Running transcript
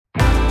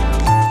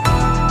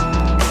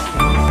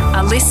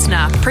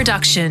listener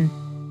production.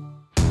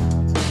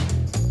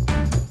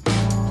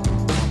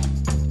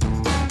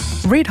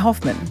 Reid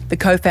Hoffman, the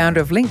co-founder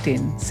of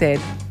LinkedIn,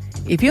 said,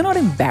 "If you're not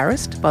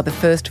embarrassed by the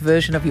first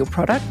version of your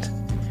product,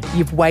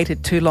 you've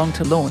waited too long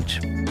to launch."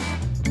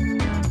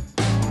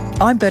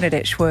 I'm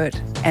Bernadette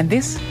Schwerdt, and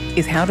this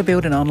is How to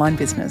Build an Online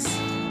Business.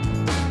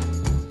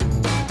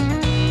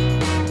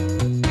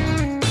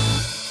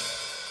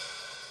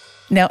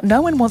 Now,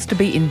 no one wants to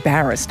be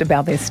embarrassed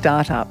about their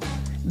startup,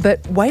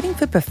 but waiting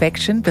for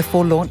perfection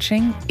before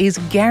launching is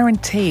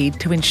guaranteed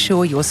to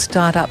ensure your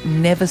startup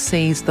never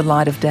sees the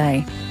light of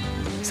day.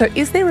 So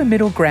is there a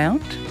middle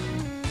ground?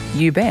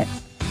 You bet.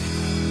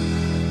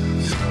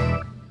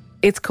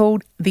 It's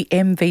called the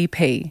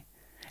MVP,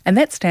 and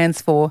that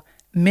stands for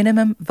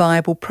Minimum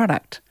Viable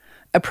Product,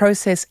 a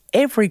process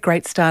every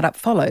great startup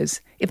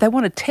follows if they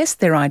want to test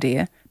their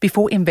idea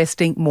before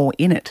investing more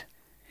in it.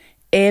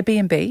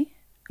 Airbnb,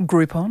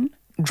 Groupon,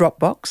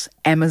 Dropbox,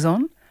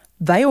 Amazon,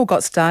 they all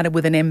got started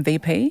with an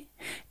MVP,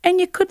 and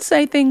you could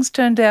say things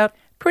turned out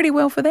pretty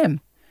well for them.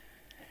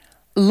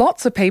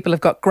 Lots of people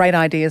have got great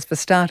ideas for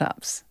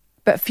startups,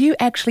 but few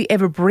actually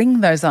ever bring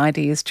those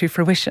ideas to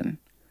fruition.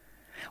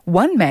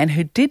 One man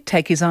who did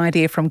take his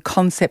idea from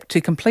concept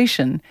to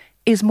completion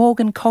is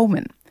Morgan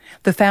Coleman,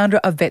 the founder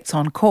of Vets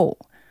on Call.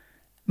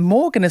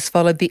 Morgan has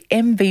followed the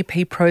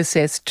MVP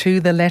process to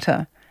the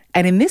letter,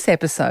 and in this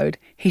episode,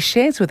 he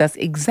shares with us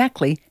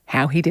exactly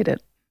how he did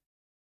it.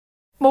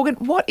 Morgan,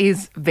 what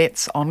is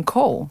Vets on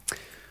Call?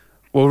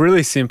 Well,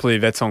 really simply,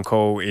 Vets on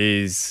Call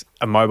is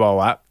a mobile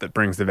app that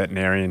brings the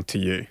veterinarian to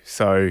you.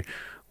 So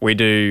we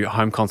do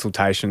home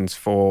consultations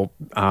for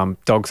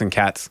dogs and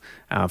cats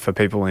for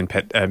people in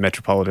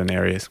metropolitan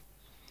areas.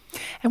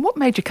 And what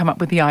made you come up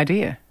with the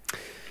idea?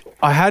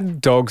 I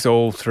had dogs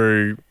all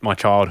through my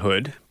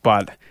childhood,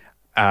 but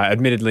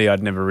admittedly,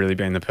 I'd never really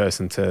been the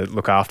person to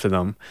look after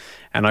them.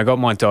 And I got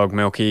my dog,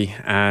 Milky,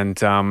 and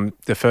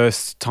the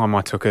first time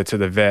I took her to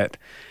the vet,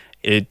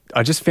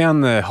 I just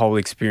found the whole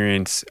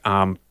experience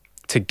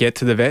to get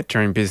to the vet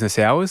during business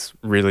hours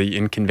really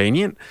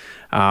inconvenient.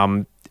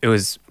 It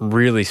was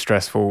really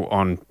stressful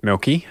on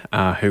Milky,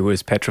 who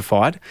was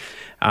petrified,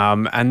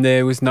 and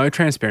there was no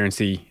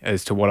transparency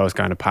as to what I was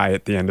going to pay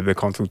at the end of the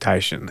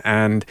consultation.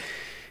 And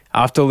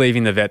after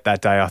leaving the vet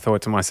that day, I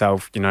thought to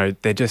myself,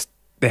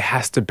 there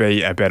has to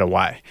be a better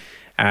way.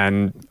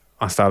 And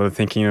I started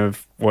thinking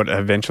of what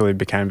eventually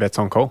became Vets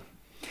on Call.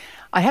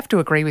 I have to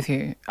agree with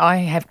you. I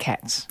have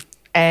cats.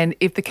 And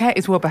if the cat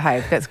is well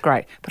behaved, that's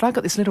great. But I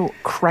got this little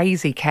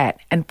crazy cat,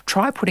 and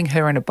try putting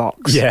her in a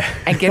box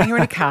and getting her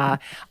in a car.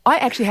 I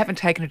actually haven't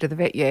taken her to the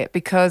vet yet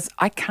because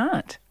I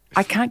can't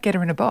get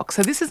her in a box.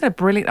 So this is a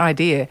brilliant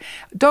idea.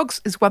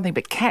 Dogs is one thing,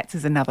 but cats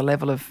is another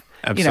level of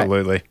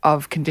absolutely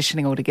of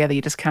conditioning altogether.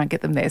 You just can't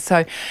get them there.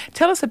 So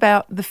tell us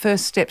about the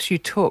first steps you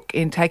took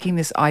in taking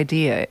this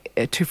idea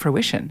to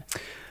fruition.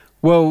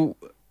 Well,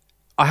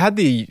 I had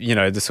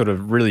the sort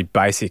of really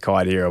basic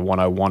idea of what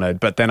I wanted,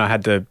 but then I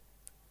had to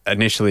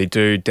initially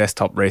do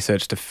desktop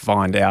research to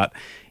find out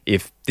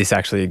if this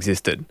actually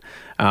existed.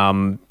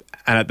 And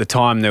at the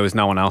time, there was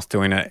no one else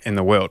doing it in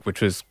the world, which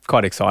was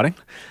quite exciting.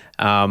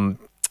 And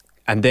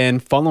then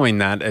following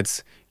that,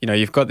 it's,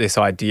 you've got this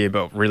idea,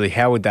 but really,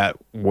 how would that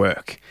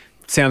work?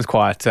 It sounds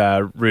quite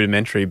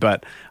rudimentary,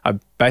 but I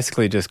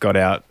basically just got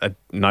out a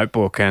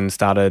notebook and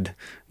started,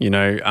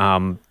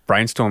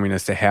 brainstorming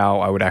as to how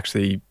I would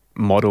actually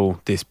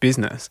model this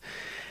business.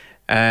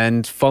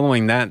 And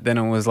following that, then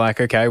it was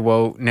like, okay,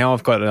 well, now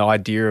I've got an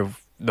idea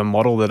of the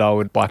model that I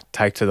would like to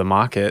take to the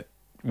market.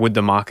 Would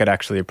the market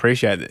actually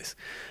appreciate this?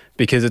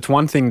 Because it's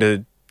one thing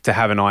to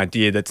have an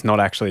idea that's not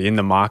actually in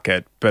the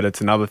market, but it's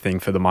another thing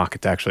for the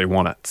market to actually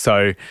want it.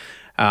 So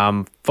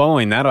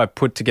following that, I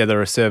put together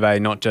a survey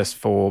not just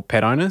for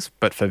pet owners,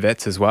 but for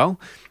vets as well.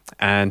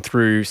 And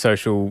through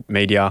social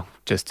media,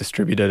 just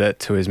distributed it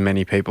to as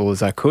many people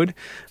as I could.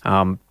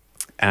 And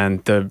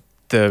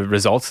the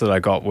results that I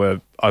got were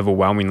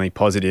overwhelmingly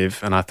positive,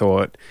 and I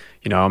thought,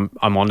 I'm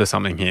onto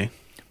something here.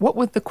 What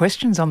were the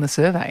questions on the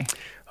survey?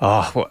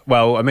 Oh,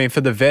 well, I mean, for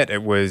the vet,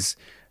 it was,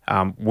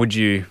 would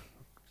you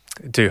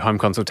do home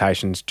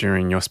consultations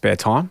during your spare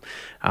time?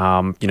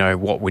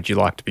 What would you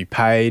like to be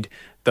paid?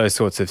 Those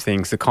sorts of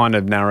things that kind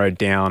of narrowed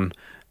down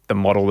the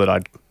model that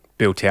I'd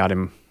built out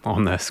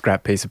on the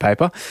scrap piece of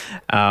paper.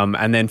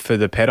 And then for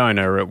the pet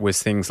owner, it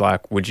was things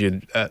like, would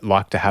you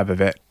like to have a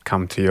vet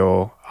come to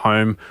your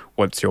home?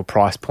 What's your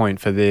price point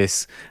for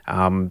this?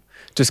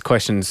 Just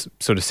questions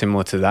sort of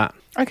similar to that.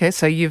 Okay,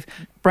 so you've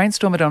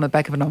brainstormed it on the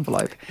back of an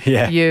envelope.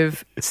 Yeah.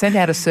 You've sent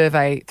out a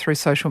survey through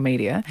social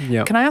media.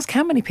 Yep. Can I ask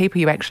how many people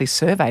you actually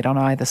surveyed on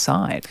either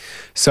side?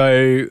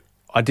 So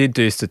I did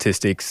do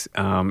statistics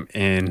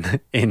in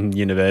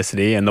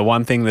university, and the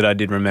one thing that I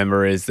did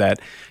remember is that,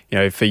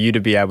 for you to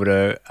be able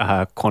to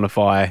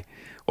quantify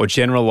or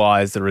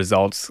generalise the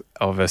results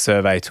of a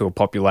survey to a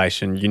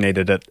population, you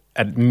needed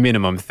at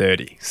minimum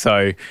 30.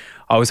 So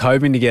I was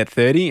hoping to get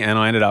 30, and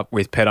I ended up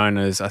with pet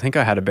owners, I think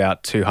I had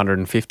about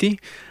 250,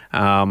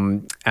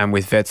 and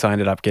with vets I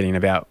ended up getting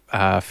about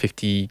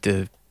 50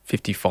 to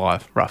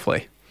 55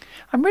 roughly.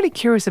 I'm really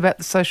curious about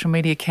the social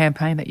media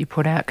campaign that you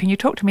put out. Can you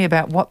talk to me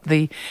about what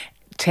the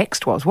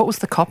text was? What was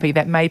the copy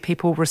that made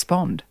people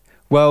respond?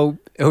 Well,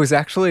 it was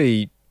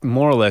actually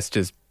more or less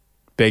just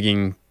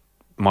begging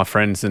my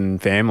friends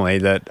and family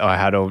that I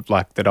had,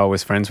 that I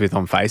was friends with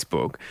on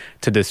Facebook,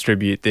 to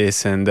distribute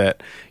this, and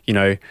that,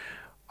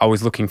 I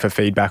was looking for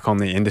feedback on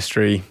the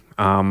industry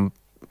when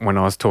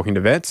I was talking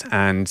to vets,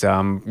 and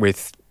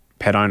with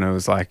pet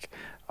owners, I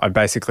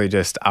basically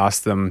just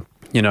asked them,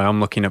 I'm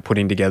looking at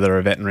putting together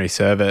a veterinary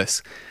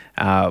service.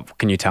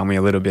 Can you tell me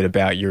a little bit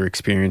about your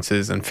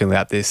experiences, and fill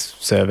out this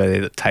survey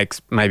that takes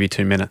maybe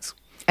 2 minutes?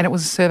 And it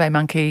was a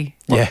SurveyMonkey.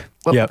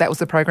 That was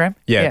the program?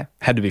 Yeah.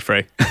 Had to be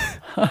free.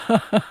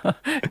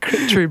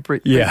 True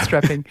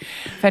bootstrapping.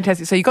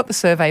 Fantastic. So you got the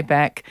survey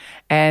back,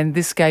 and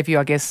this gave you,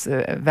 I guess,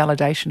 a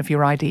validation of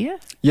your idea?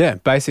 Yeah,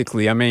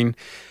 basically. I mean,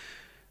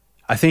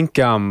 I think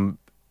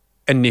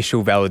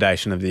initial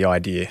validation of the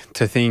idea.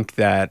 To think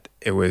that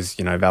it was,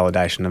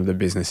 validation of the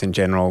business in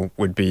general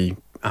would be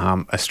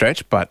a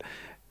stretch, but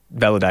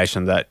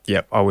validation that,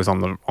 I was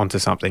onto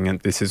something,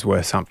 and this is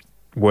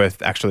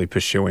worth actually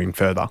pursuing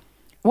further.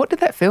 What did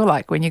that feel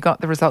like when you got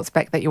the results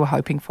back that you were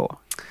hoping for?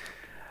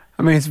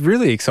 I mean, it's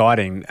really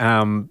exciting.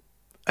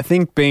 I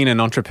think being an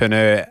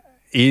entrepreneur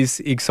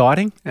is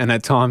exciting, and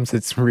at times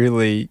it's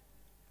really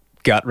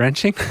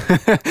gut-wrenching.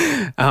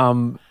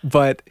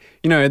 But,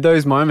 at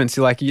those moments,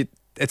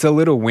 it's a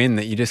little win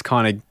that you just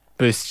kind of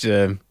boost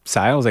your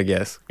sales, I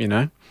guess,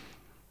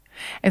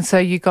 And so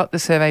you got the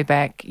survey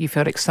back, you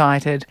felt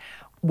excited.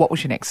 What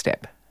was your next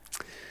step?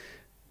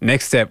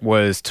 Next step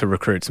was to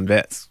recruit some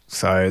vets,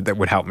 so that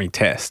would help me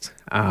test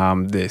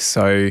this.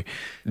 So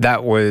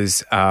that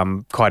was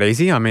quite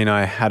easy. I mean,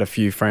 I had a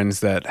few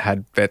friends that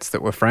had vets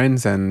that were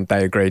friends, and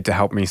they agreed to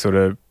help me sort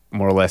of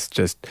more or less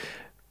just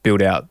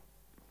build out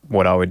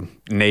what I would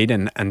need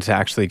and to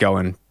actually go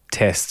and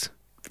test,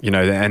 an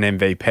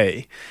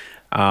MVP.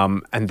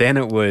 And then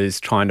it was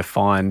trying to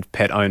find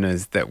pet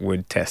owners that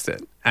would test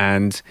it.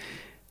 And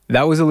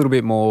that was a little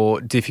bit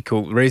more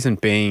difficult. Reason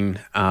being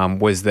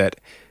was that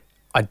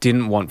I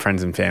didn't want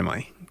friends and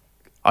family.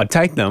 I'd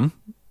take them,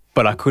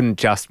 but I couldn't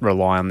just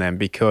rely on them,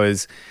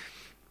 because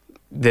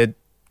they're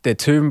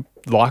too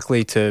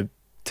likely to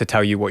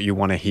tell you what you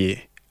want to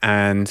hear.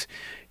 And,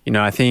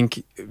 I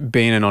think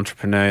being an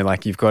entrepreneur,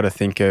 you've got to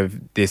think of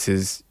this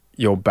as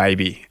your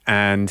baby.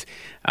 And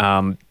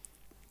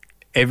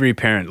every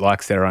parent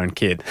likes their own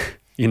kid,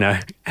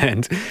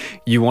 and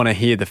you want to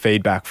hear the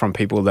feedback from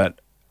people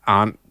that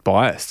aren't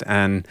biased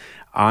and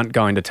aren't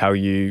going to tell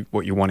you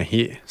what you want to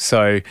hear.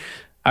 So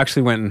I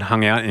actually went and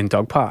hung out in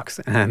dog parks,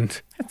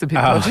 and that's a bit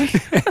dodgy.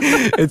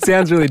 It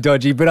sounds really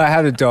dodgy, but I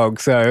had a dog,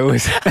 so it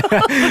was,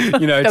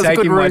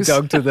 taking my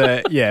dog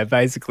to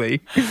basically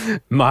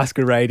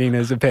masquerading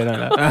as a pet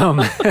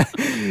owner.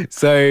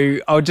 So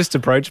I would just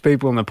approach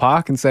people in the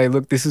park and say,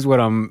 look, this is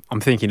what I'm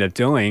thinking of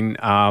doing.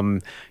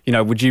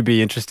 Would you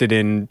be interested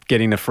in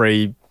getting a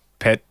free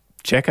pet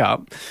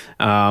checkup?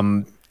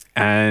 And,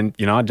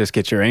 I'd just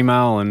get your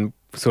email and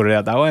sort it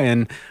out that way.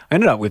 And I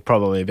ended up with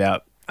probably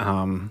about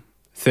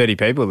 30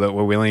 people that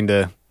were willing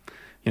to,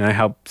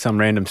 help some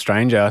random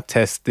stranger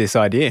test this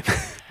idea.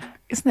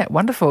 Isn't that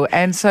wonderful?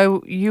 And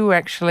so you were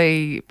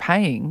actually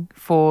paying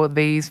for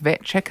these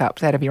vet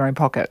checkups out of your own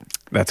pocket?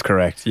 That's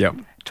correct, yep.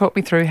 Talk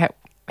me through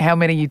how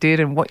many you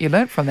did and what you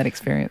learnt from that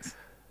experience.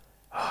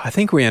 I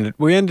think we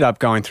ended up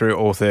going through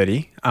all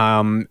 30,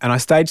 and I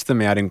staged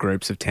them out in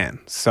groups of 10.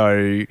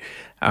 So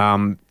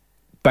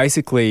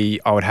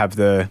basically I would have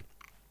it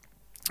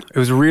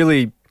was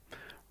really,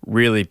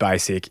 really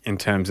basic in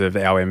terms of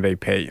our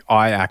MVP.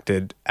 I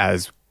acted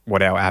as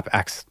what our app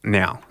acts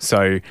now.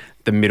 So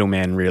the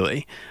middleman,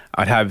 really.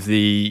 I'd have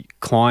the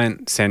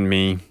client send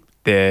me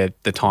the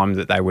time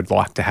that they would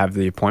like to have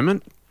the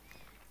appointment,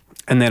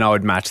 and then I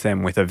would match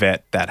them with a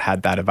vet that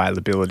had that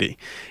availability.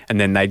 And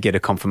then they'd get a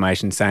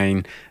confirmation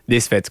saying,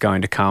 this vet's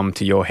going to come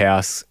to your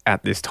house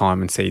at this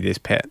time and see this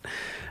pet.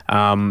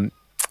 And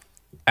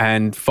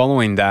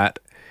following that,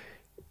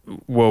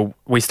 well,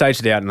 we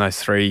staged it out in those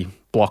 3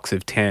 blocks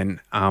of 10.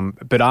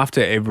 But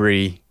after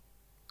every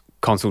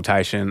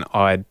consultation,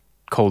 I'd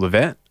call the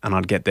vet and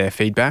I'd get their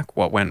feedback,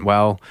 what went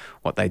well,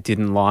 what they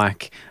didn't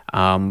like,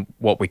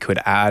 what we could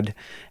add.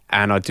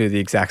 And I'd do the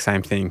exact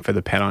same thing for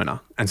the pet owner.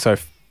 And so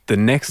the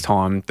next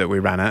time that we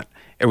ran it,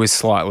 it was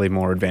slightly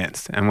more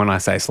advanced. And when I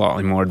say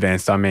slightly more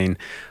advanced, I mean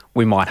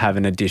we might have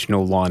an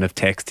additional line of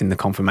text in the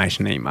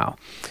confirmation email,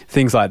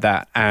 things like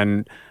that.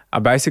 And I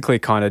basically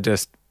kind of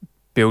just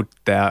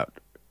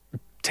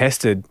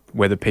tested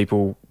whether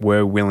people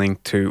were willing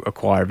to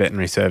acquire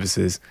veterinary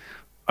services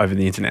over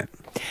the internet.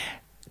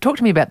 Talk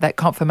to me about that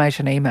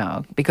confirmation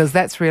email, because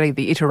that's really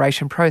the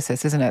iteration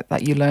process, isn't it?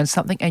 That you learn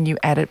something and you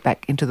add it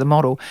back into the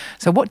model.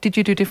 So what did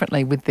you do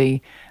differently with the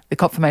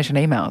confirmation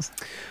emails?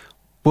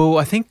 Well,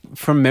 I think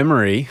from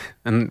memory,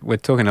 and we're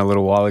talking a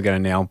little while ago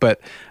now, but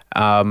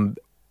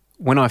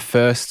when I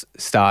first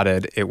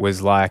started, it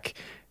was like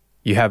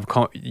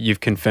you've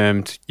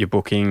confirmed your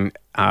booking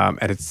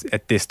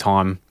at this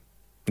time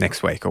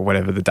next week or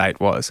whatever the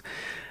date was.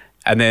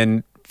 And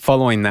then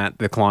following that,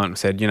 the client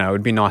said, it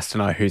would be nice to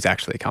know who's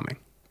actually coming.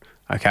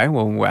 Okay,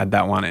 well, we'll add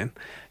that one in.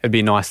 It'd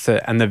be nice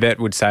to, and the vet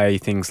would say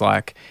things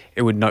like,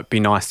 it would not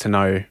be nice to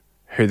know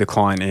who the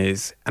client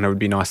is, and it would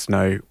be nice to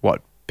know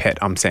what pet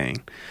I'm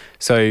seeing.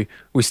 So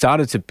we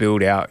started to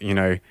build out,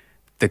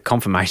 the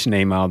confirmation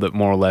email that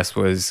more or less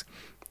was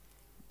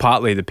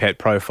partly the pet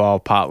profile,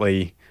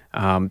 partly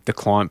the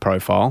client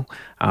profile,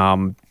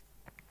 and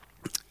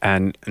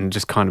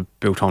just kind of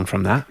built on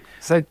from that.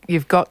 So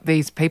you've got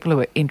these people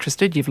who are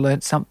interested, you've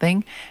learnt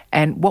something,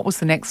 and what was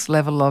the next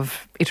level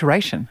of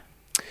iteration?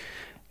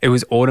 It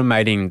was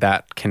automating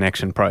that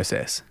connection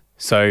process.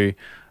 So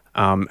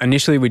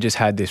initially we just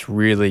had this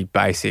really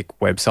basic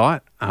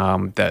website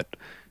that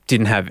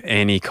didn't have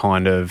any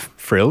kind of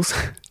frills.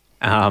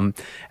 And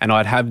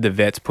I'd have the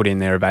vets put in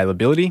their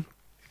availability,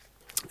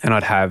 and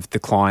I'd have the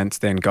clients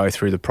then go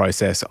through the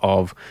process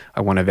of,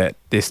 I want a vet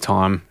this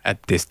time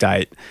at this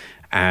date,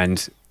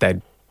 and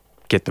they'd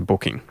get the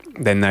booking.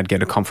 Then they'd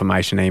get a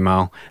confirmation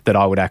email that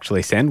I would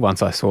actually send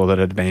once I saw that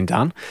it had been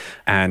done,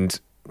 and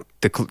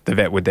the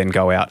vet would then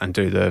go out and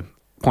do the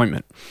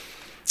appointment.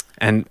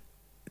 And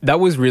that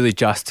was really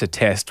just to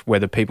test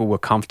whether people were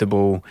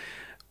comfortable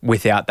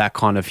without that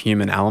kind of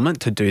human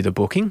element to do the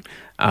booking.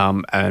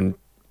 And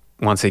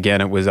once again,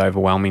 it was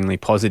overwhelmingly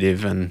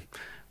positive. And,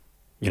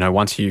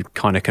 once you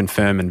kind of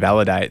confirm and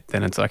validate,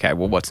 then it's okay,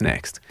 well, what's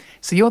next?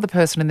 So you're the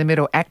person in the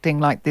middle acting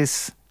like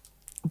this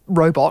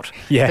robot,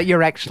 but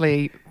you're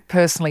actually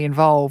personally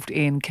involved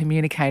in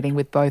communicating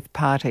with both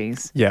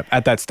parties. Yeah,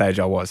 at that stage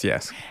I was,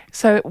 yes.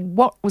 So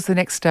what was the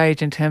next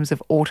stage in terms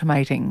of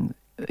automating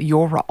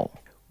your role?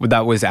 Well,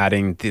 that was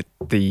adding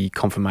the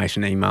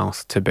confirmation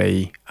emails to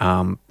be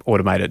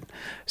automated.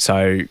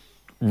 So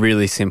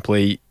really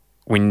simply,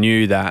 we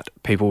knew that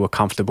people were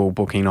comfortable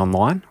booking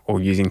online or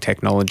using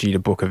technology to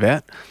book a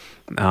vet.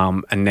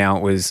 And now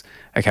it was,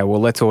 okay, well,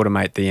 let's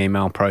automate the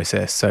email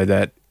process so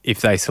that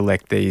if they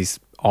select these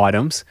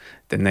items,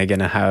 then they're going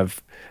to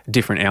have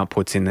different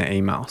outputs in the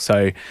email.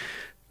 So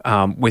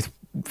with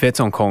Vets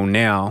on Call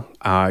now,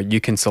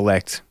 you can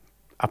select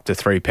up to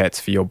 3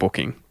 pets for your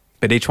booking.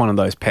 But each one of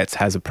those pets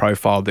has a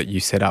profile that you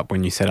set up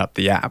when you set up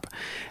the app.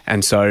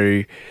 And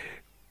so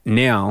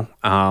now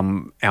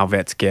our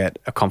vets get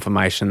a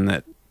confirmation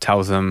that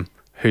tells them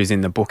who's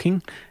in the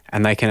booking,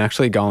 and they can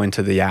actually go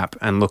into the app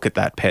and look at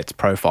that pet's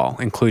profile,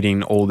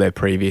 including all their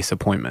previous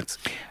appointments.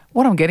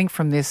 What I'm getting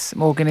from this,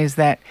 Morgan, is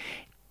that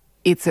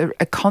it's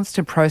a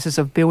constant process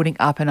of building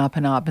up and up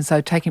and up. And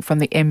so taking from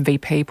the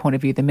MVP point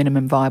of view, the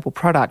minimum viable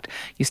product,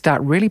 you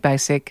start really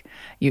basic,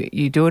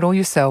 you do it all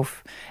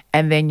yourself,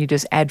 and then you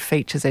just add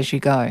features as you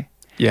go.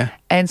 Yeah.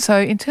 And so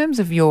in terms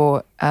of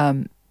your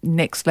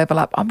next level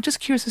up, I'm just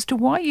curious as to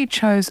why you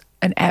chose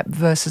an app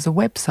versus a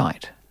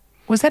website.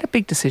 Was that a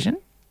big decision?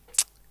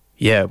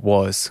 Yeah, it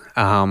was.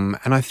 And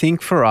I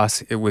think for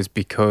us, it was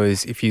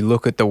because if you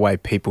look at the way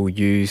people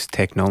use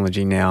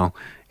technology now,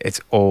 it's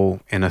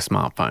all in a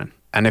smartphone.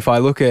 And if I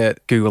look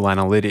at Google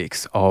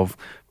Analytics of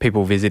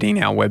people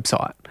visiting our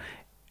website,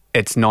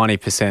 it's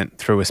 90%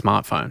 through a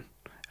smartphone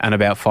and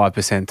about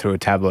 5% through a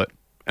tablet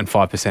and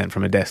 5%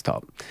 from a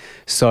desktop.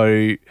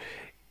 So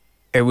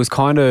it was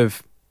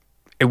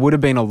it would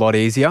have been a lot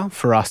easier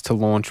for us to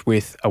launch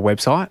with a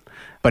website.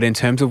 But in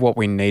terms of what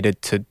we needed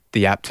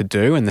the app to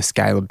do and the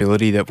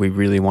scalability that we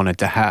really wanted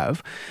to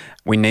have,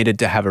 we needed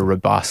to have a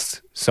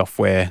robust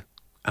software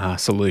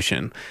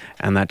solution.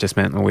 And that just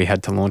meant that we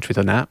had to launch with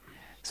an app.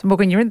 So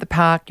Morgan, you're in the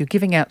park, you're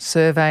giving out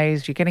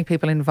surveys, you're getting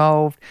people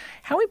involved.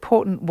 How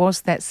important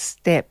was that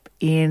step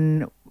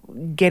in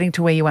getting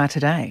to where you are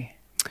today?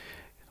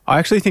 I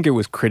actually think it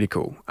was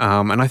critical.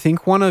 And I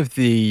think one of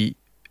the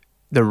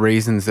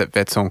reasons that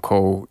Vets on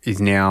Call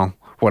is now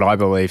what I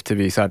believe to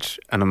be such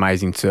an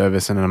amazing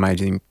service and an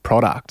amazing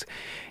product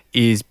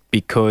is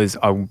because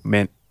I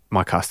met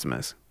my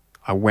customers.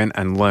 I went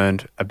and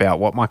learned about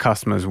what my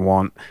customers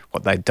want,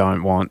 what they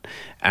don't want,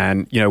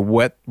 and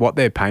what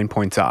their pain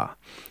points are.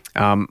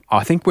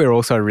 I think we're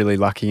also really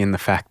lucky in the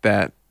fact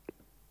that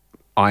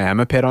I am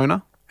a pet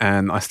owner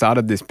and I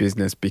started this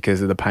business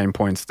because of the pain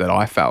points that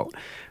I felt.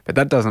 But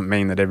that doesn't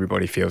mean that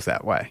everybody feels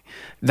that way.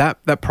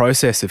 That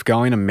process of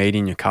going and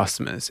meeting your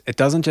customers, it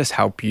doesn't just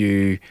help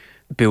you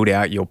build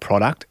out your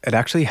product. It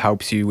actually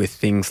helps you with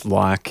things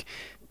like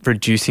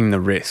reducing the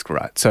risk,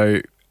 right?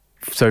 So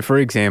for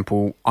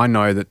example, I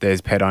know that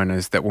there's pet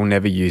owners that will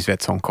never use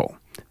Vets on Call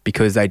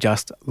because they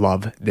just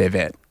love their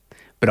vet.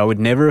 But I would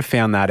never have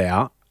found that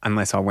out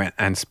unless I went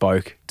and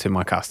spoke to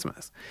my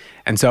customers.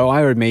 And so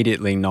I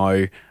immediately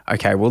know,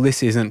 okay, well,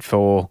 this isn't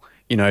for,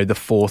 the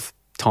fourth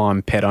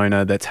time pet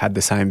owner that's had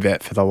the same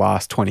vet for the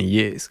last 20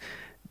 years.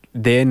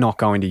 They're not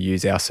going to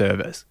use our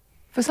service.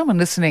 For someone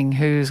listening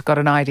who's got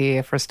an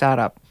idea for a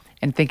startup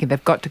and thinking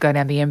they've got to go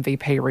down the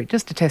MVP route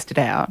just to test it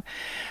out,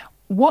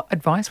 what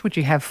advice would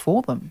you have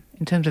for them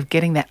in terms of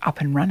getting that up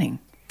and running?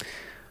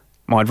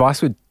 My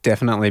advice would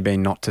definitely be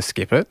not to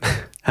skip it.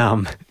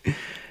 And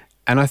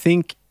I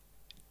think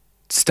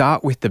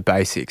start with the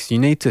basics. You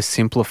need to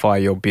simplify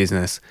your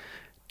business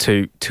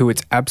to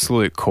its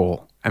absolute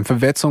core. And for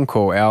Vets on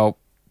Call, our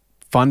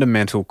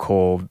fundamental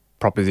core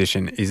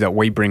proposition is that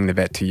we bring the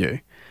vet to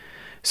you.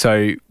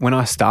 So when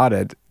I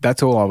started,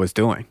 that's all I was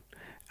doing,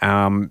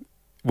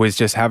 was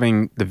just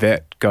having the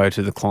vet go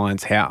to the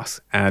client's house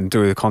and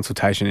do the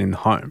consultation in the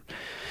home.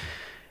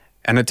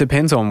 And it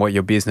depends on what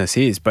your business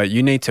is, but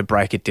you need to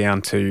break it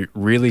down to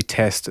really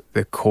test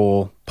the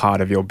core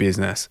part of your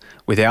business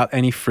without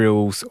any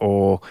frills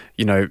or,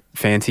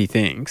 fancy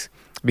things.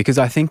 Because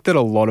I think that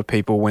a lot of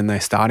people, when they're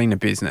starting a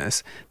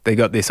business, they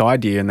got this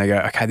idea and they go,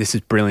 okay, this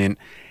is brilliant.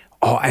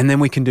 Oh, and then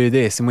we can do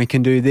this and we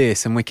can do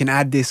this and we can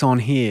add this on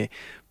here.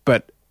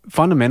 But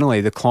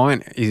fundamentally, the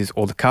client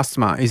or the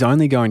customer is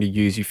only going to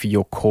use you for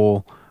your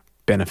core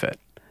benefit.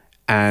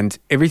 And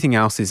everything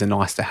else is a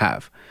nice to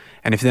have.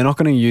 And if they're not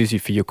going to use you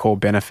for your core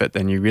benefit,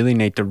 then you really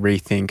need to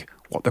rethink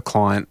what the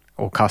client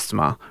or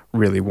customer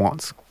really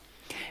wants.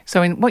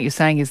 So what you're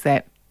saying is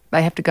that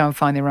they have to go and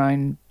find their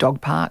own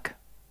dog park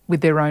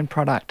with their own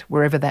product,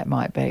 wherever that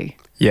might be.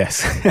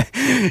 Yes.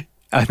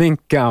 I think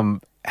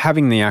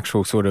having the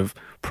actual sort of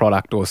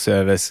product or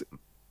service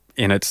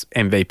in its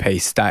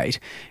MVP state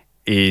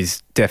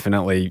is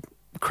definitely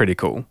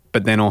critical,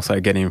 but then also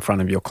getting in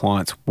front of your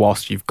clients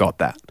whilst you've got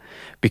that.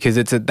 Because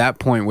it's at that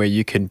point where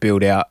you can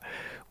build out,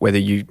 whether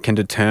you can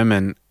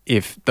determine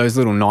if those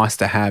little nice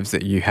to haves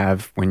that you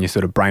have when you're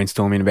sort of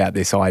brainstorming about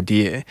this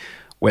idea,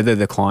 whether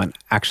the client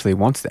actually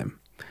wants them.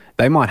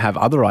 They might have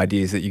other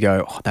ideas that you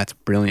go, oh, that's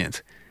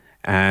brilliant.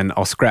 And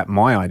I'll scrap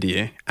my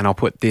idea and I'll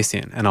put this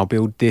in and I'll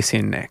build this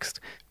in next.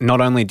 Not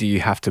only do you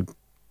have to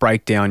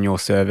break down your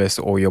service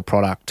or your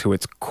product to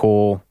its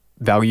core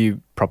value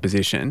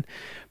proposition,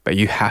 but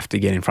you have to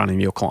get in front of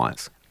your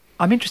clients.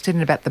 I'm interested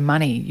in about the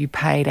money you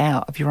paid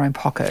out of your own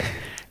pocket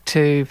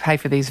to pay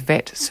for these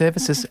vet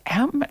services.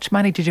 How much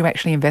money did you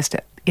actually invest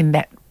in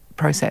that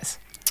process?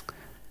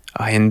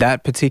 In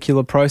that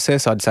particular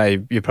process, I'd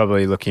say you're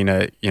probably looking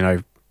at,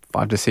 $5,000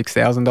 to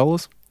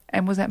 $6,000.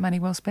 And was that money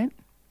well spent?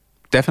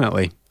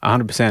 Definitely,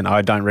 100%.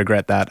 I don't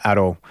regret that at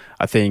all.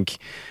 I think,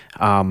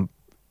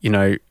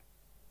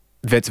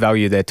 vets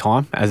value their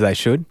time as they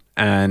should,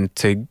 and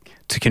to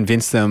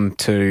convince them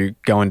to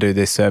go and do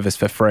this service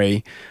for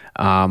free,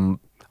 I'm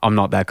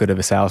not that good of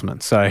a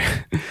salesman. So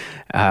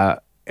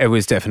it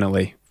was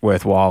definitely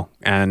worthwhile,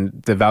 and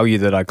the value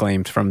that I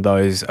gleaned from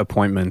those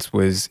appointments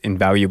was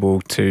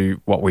invaluable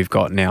to what we've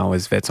got now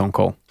as Vets on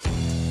Call.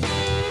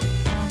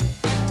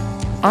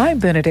 I'm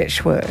Bernadette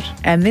Schwert,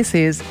 and this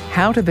is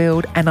How to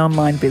Build an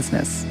Online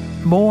Business.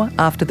 More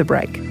after the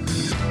break.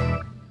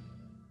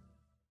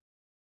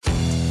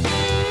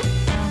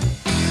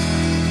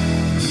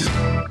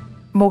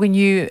 Morgan,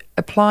 you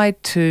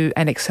applied to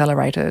an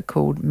accelerator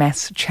called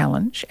Mass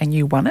Challenge and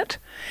you won it.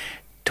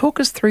 Talk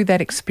us through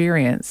that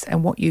experience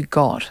and what you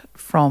got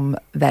from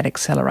that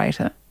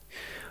accelerator.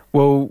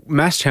 Well,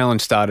 Mass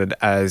Challenge started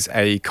as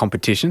a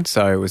competition.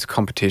 So it was a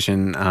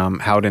competition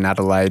held in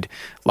Adelaide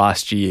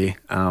last year,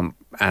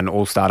 and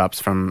all startups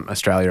from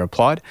Australia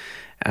applied.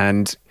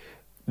 And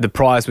the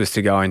prize was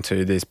to go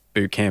into this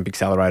bootcamp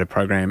accelerator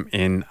program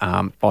in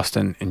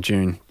Boston in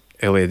June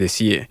earlier this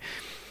year.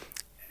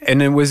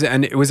 And it was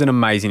an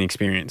amazing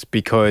experience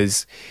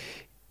because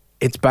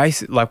it's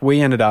we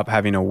ended up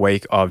having a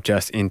week of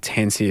just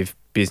intensive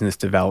business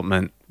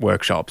development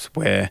workshops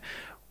where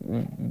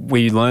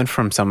we learned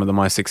from some of the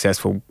most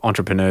successful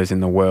entrepreneurs in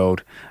the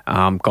world,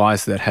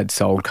 guys that had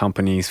sold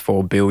companies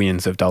for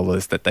billions of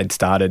dollars that they'd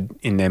started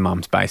in their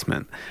mum's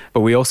basement. But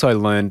we also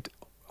learned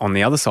on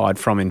the other side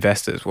from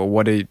investors, well,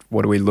 what are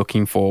we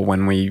looking for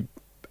when we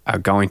are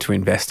going to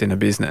invest in a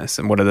business,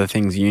 and what are the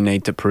things you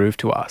need to prove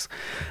to us?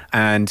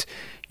 And,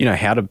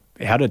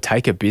 how to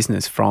take a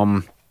business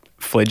from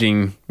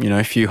fledging,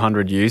 a few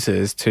hundred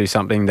users to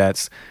something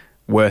that's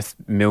worth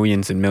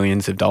millions and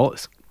millions of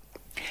dollars.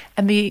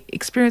 And the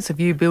experience of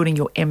you building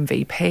your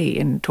MVP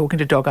and talking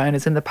to dog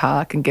owners in the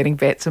park and getting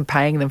vets and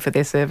paying them for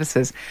their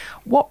services,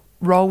 what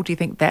role do you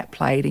think that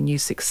played in you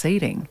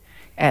succeeding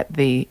at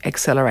the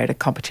accelerator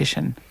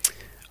competition?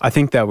 I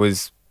think that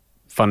was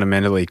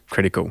fundamentally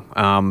critical.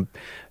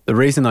 The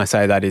reason I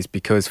say that is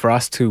because for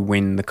us to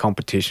win the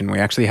competition, we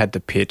actually had to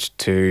pitch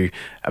to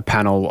a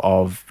panel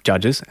of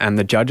judges, and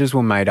the judges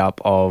were made up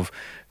of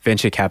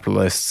venture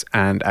capitalists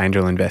and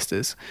angel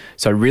investors.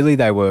 So really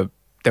they were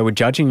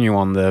judging you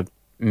on the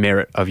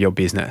merit of your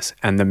business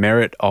and the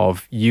merit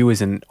of you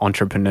as an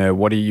entrepreneur.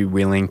 What are you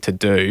willing to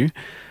do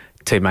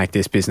to make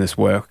this business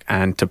work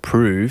and to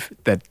prove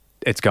that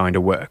it's going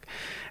to work?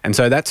 And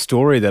so that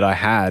story that I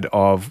had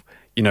of,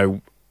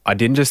 I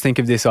didn't just think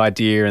of this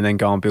idea and then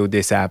go and build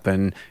this app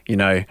and,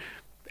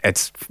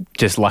 it's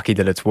just lucky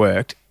that it's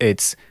worked.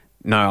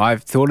 No,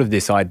 I've thought of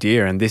this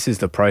idea and this is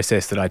the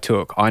process that I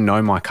took. I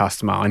know my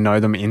customer. I know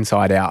them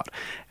inside out.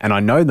 And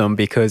I know them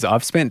because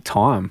I've spent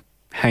time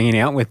hanging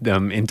out with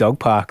them in dog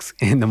parks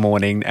in the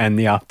morning and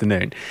the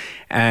afternoon.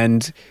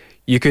 And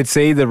you could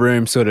see the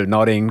room sort of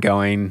nodding,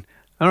 going,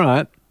 all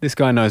right, this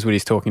guy knows what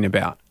he's talking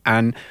about.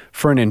 And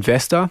for an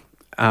investor,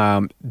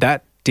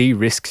 that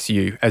de-risks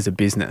you as a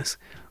business.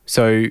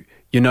 So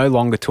you're no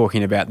longer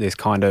talking about this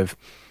kind of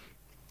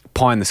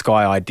pie in the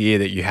sky idea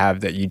that you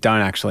have that you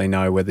don't actually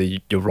know whether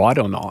you're right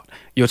or not.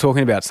 You're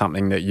talking about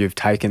something that you've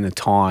taken the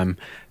time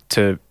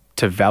to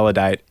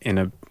validate in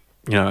a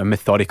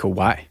methodical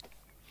way.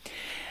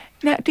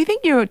 Now, do you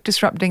think you're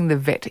disrupting the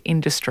vet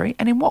industry,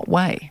 and in what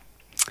way?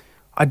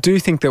 I do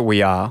think that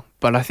we are,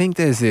 but I think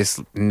there's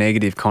this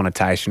negative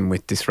connotation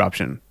with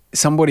disruption.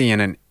 Somebody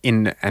in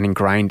an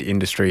ingrained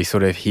industry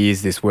sort of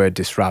hears this word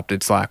disrupt.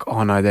 It's like,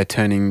 oh no, they're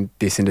turning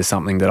this into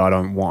something that I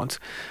don't want.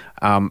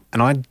 And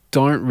I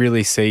don't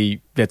really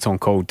see Vets on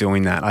Call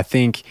doing that. I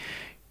think,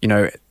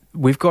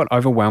 we've got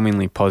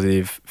overwhelmingly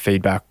positive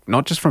feedback,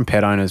 not just from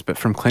pet owners, but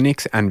from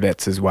clinics and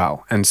vets as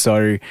well. And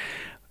so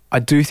I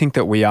do think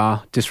that we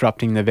are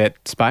disrupting the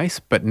vet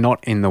space, but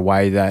not in the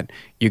way that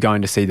you're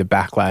going to see the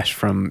backlash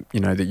from,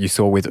 that you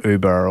saw with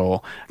Uber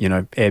or,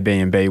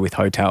 Airbnb with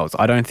hotels.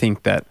 I don't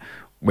think that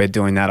we're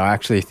doing that. I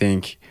actually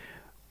think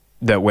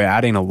that we're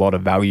adding a lot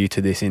of value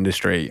to this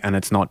industry, and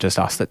it's not just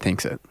us that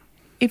thinks it.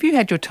 If you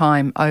had your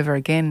time over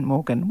again,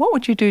 Morgan, what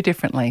would you do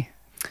differently?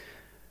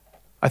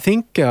 I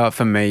think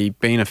for me,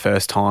 being a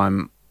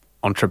first-time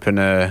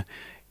entrepreneur,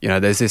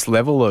 there's this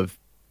level of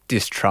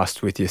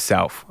distrust with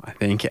yourself, I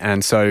think.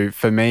 And so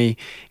for me,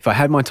 if I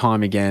had my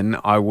time again,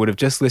 I would have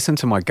just listened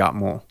to my gut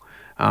more.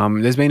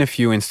 There's been a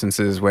few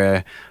instances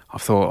where I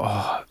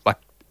thought,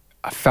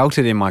 I felt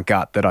it in my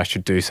gut that I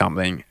should do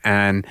something,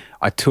 and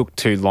I took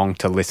too long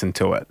to listen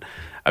to it.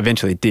 I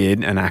eventually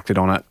did and acted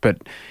on it.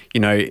 But,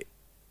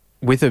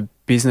 with a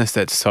business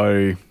that's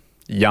so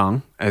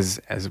young as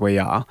we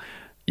are,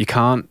 you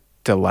can't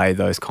delay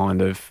those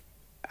kind of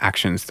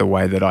actions the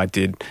way that I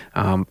did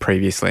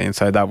previously. And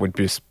so that would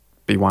just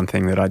be one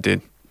thing that I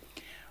did.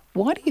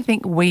 Why do you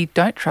think we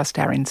don't trust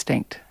our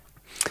instinct?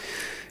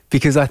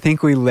 Because I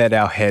think we let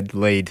our head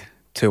lead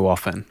too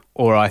often,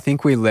 or I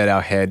think we let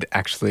our head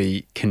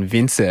actually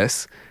convince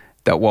us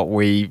that what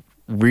we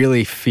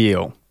really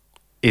feel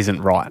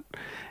isn't right.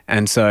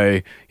 And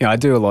so, I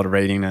do a lot of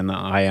reading, and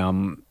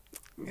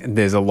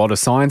there's a lot of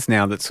science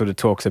now that sort of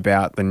talks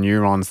about the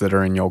neurons that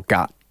are in your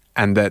gut,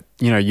 and that,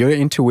 your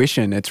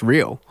intuition, it's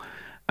real.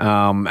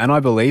 And I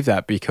believe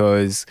that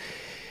because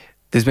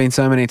there's been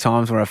so many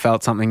times where I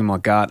felt something in my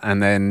gut,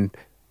 and then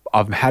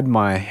I've had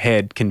my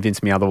head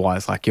convince me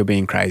otherwise, like you're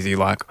being crazy,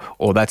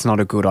 or that's not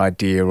a good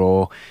idea,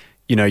 or,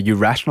 you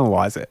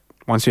rationalize it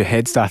once your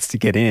head starts to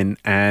get in.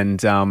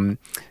 And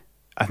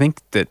I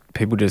think that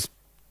people just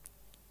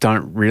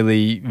don't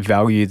really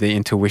value the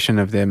intuition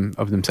of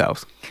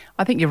themselves.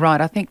 I think you're right.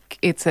 I think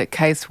it's a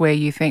case where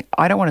you think,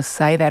 I don't want to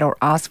say that or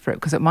ask for it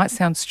because it might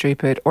sound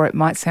stupid, or it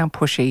might sound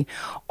pushy,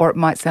 or it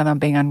might sound I'm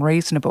being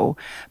unreasonable.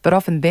 But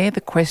often they're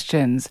the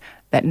questions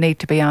that need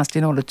to be asked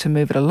in order to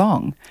move it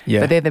along.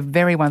 Yeah. But they're the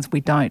very ones we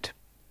don't.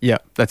 Yeah,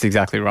 that's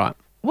exactly right.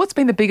 What's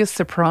been the biggest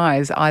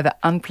surprise, either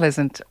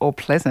unpleasant or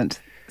pleasant,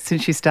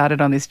 since you started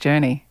on this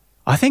journey?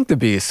 I think the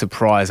biggest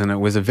surprise, and it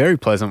was a very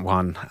pleasant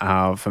one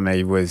for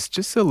me, was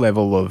just the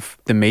level of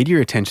the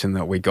media attention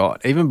that we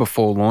got. Even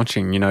before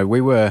launching,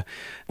 we were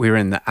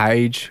in The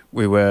Age,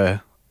 we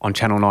were on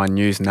Channel 9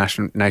 News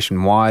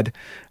nationwide,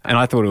 and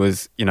I thought it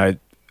was, I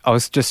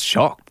was just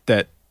shocked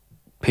that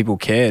people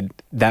cared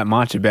that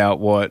much about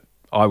what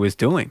I was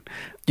doing.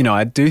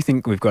 I do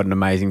think we've got an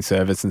amazing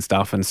service and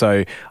stuff, and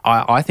so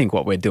I think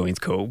what we're doing is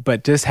cool,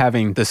 but just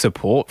having the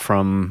support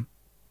from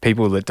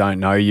people that don't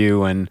know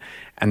you and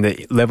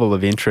the level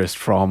of interest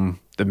from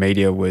the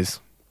media was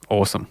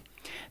awesome.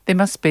 There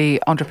must be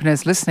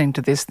entrepreneurs listening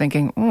to this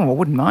thinking, I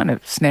wouldn't mind a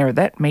snare of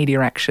that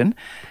media action.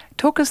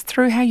 Talk us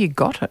through how you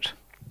got it.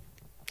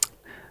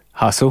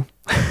 Hustle.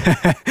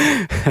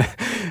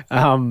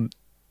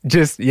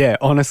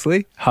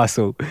 Honestly,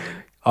 hustle.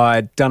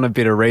 I'd done a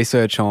bit of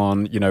research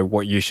on,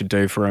 what you should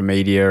do for a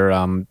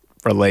media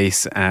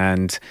release,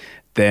 and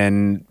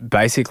then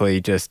basically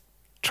just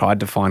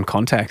tried to find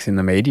contacts in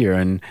the media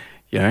and,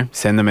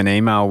 send them an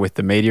email with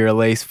the media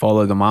release,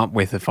 follow them up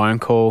with a phone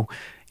call.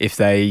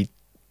 If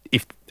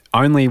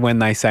only when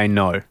they say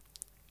no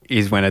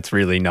is when it's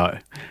really no.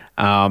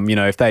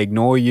 If they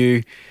ignore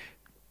you,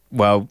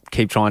 well,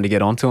 keep trying to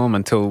get onto them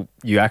until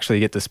you actually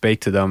get to speak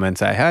to them and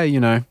say, hey,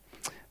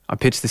 I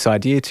pitched this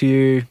idea to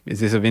you. Is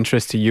this of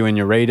interest to you and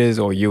your readers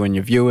or you and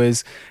your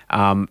viewers?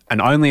 And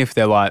only if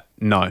they're like,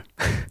 no,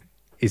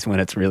 is when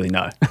it's really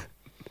no.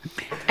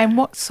 And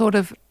what sort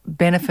of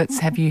benefits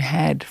have you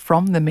had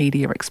from the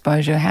media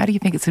exposure? How do you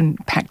think it's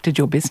impacted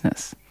your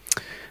business?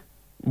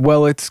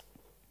 Well, it's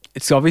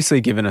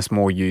obviously given us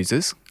more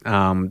users.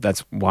 That's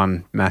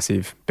one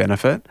massive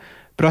benefit.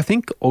 But I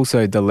think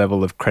also the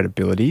level of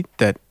credibility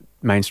that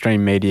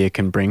mainstream media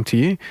can bring to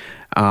you.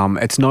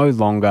 It's no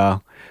longer,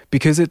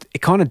 because it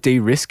kind of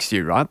de-risks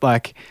you, right?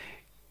 Like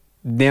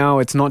now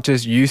it's not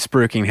just you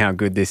spruiking how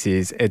good this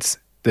is, it's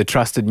the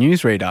trusted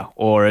newsreader,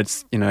 or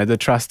it's, the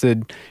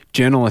trusted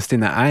journalist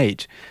in The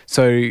Age.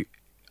 So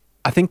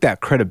I think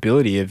that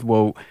credibility of,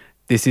 well,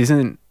 this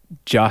isn't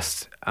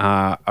just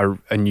a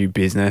new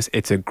business,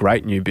 it's a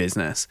great new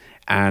business,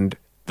 and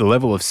the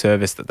level of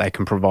service that they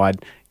can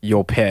provide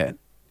your pet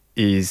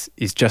is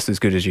just as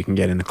good as you can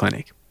get in the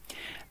clinic.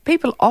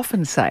 People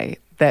often say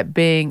that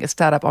being a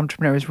startup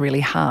entrepreneur is really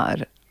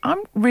hard. I'm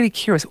really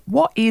curious,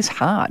 what is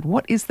hard?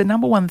 What is the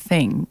number one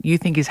thing you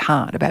think is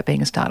hard about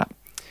being a startup?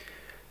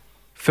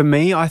 For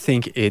me, I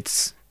think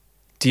it's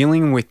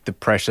dealing with the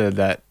pressure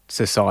that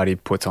society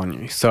puts on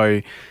you.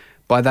 So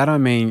by that I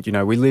mean,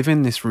 we live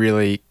in this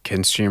really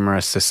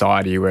consumerist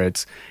society where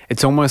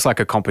it's almost like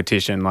a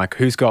competition, like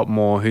who's got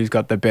more, who's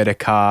got the better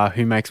car,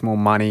 who makes more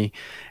money.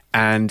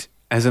 And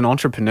as an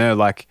entrepreneur,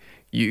 like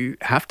you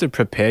have to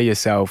prepare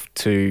yourself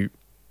to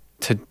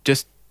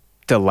just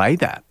delay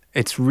that.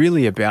 It's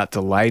really about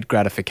delayed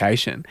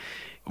gratification.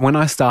 When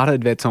I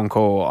started Vets on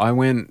Call, I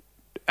went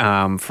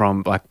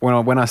from like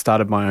when I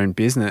started my own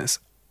business,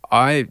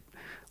 I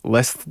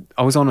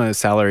was on a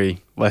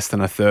salary less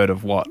than a third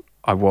of what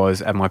I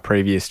was at my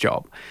previous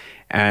job.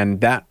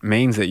 And that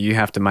means that you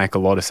have to make a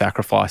lot of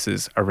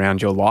sacrifices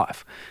around your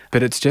life.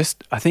 But it's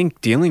just, I think,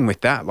 dealing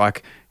with that.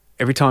 Like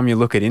every time you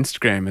look at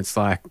Instagram, it's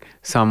like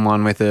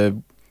someone with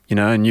a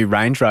new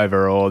Range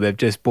Rover, or they've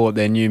just bought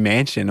their new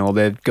mansion, or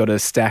they've got a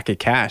stack of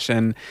cash.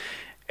 And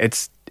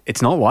it's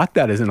not like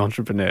that as an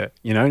entrepreneur,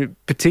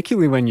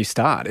 particularly when you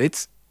start.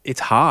 It's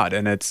hard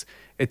and it's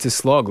a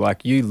slog.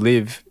 Like you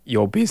live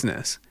your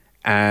business,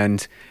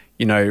 and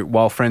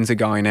while friends are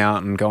going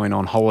out and going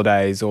on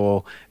holidays,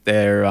 or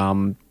they're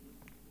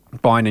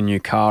buying a new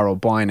car or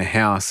buying a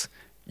house,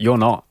 you're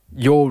not.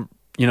 You're,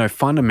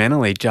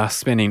 fundamentally just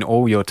spending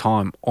all your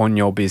time on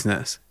your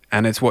business,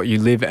 and it's what you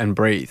live and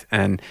breathe.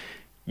 And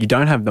you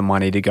don't have the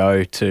money to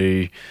go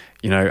to,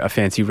 a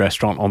fancy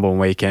restaurant on the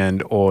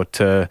weekend, or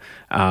to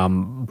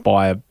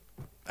buy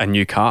a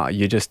new car.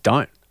 You just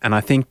don't. And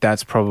I think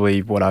that's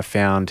probably what I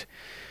found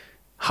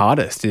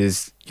hardest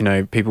is,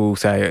 people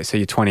say, so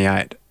you're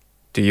 28,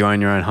 do you own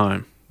your own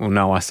home? Well,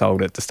 no, I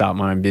sold it to start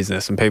my own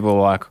business. And people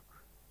are like,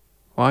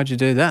 why'd you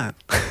do that?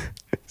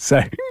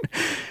 So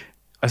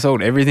I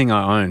sold everything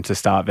I owned to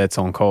start Vets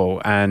on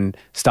Call, and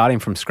starting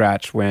from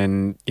scratch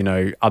when,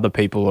 other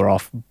people are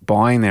off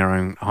buying their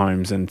own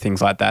homes and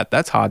things like that,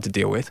 that's hard to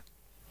deal with.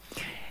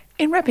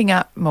 In wrapping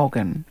up,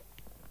 Morgan,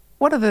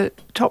 what are the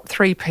top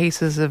 3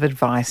 pieces of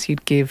advice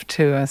you'd give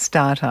to a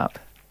startup?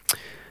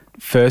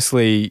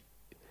 Firstly,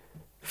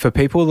 for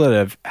people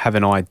that have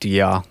an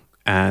idea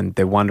and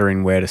they're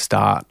wondering where to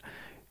start,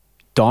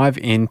 dive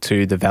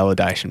into the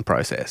validation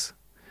process.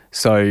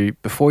 So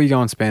before you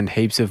go and spend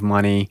heaps of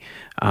money,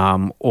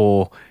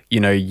 or,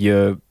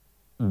 you're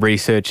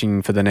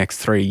researching for the next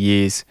 3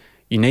 years,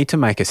 you need to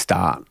make a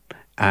start.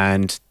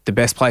 And the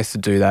best place to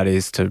do that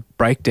is to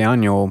break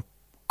down your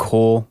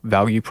core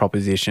value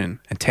proposition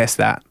and test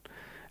that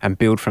and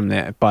build from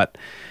there. But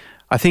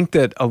I think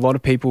that a lot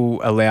of people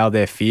allow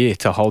their fear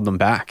to hold them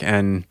back,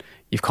 and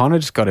you've kind of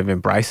just got to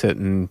embrace it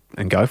and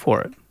go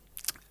for it.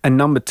 And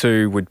number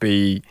 2 would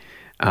be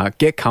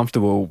get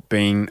comfortable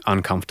being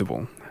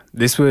uncomfortable.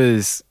 This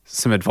was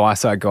some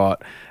advice I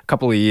got a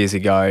couple of years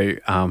ago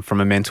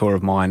from a mentor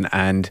of mine,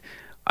 and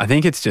I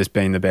think it's just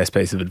been the best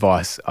piece of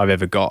advice I've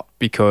ever got,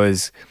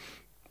 because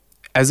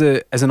as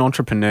an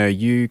entrepreneur,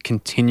 you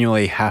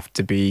continually have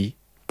to be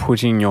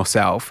putting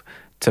yourself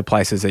to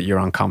places that you're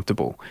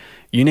uncomfortable.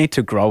 You need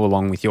to grow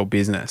along with your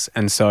business.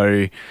 And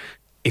so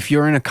if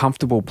you're in a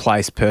comfortable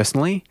place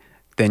personally,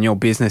 then your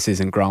business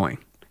isn't growing.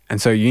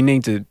 And so you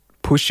need to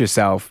push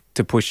yourself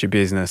to push your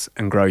business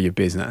and grow your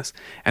business.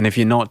 And if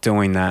you're not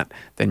doing that,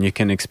 then you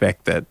can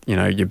expect that,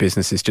 your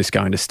business is just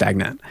going to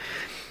stagnate.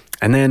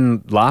 And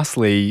then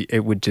lastly,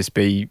 it would just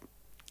be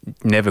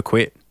never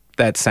quit.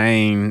 That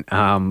saying,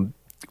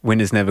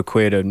 winners never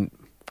quit and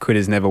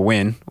quitters never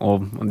win, or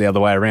the other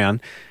way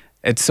around.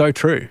 It's so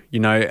true.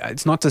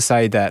 It's not to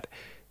say that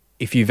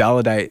if you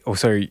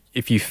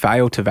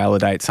fail to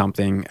validate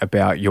something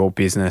about your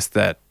business,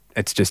 that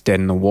it's just dead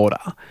in the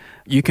water.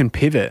 You can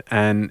pivot,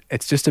 and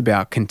it's just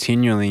about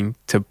continuing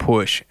to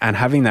push and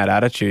having that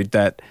attitude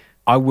that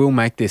I will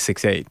make this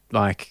succeed.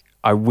 Like,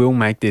 I will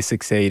make this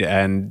succeed,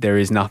 and there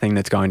is nothing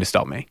that's going to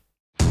stop me.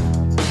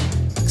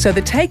 So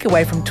the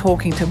takeaway from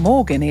talking to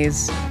Morgan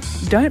is,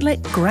 don't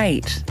let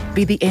great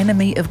be the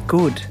enemy of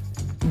good.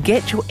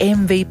 Get your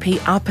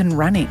MVP up and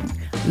running.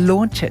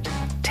 Launch it,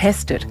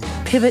 test it,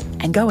 pivot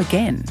and go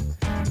again.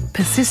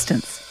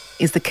 Persistence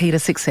is the key to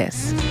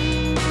success.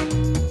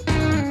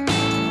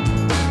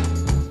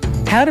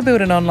 How to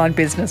Build an Online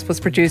Business was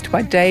produced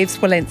by Dave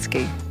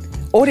Swolensky.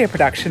 Audio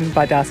production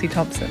by Darcy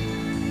Thompson.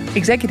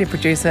 Executive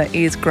producer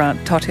is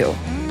Grant Tothill.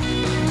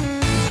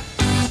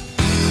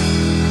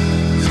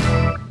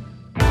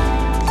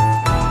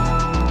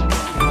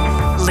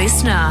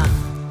 Listener.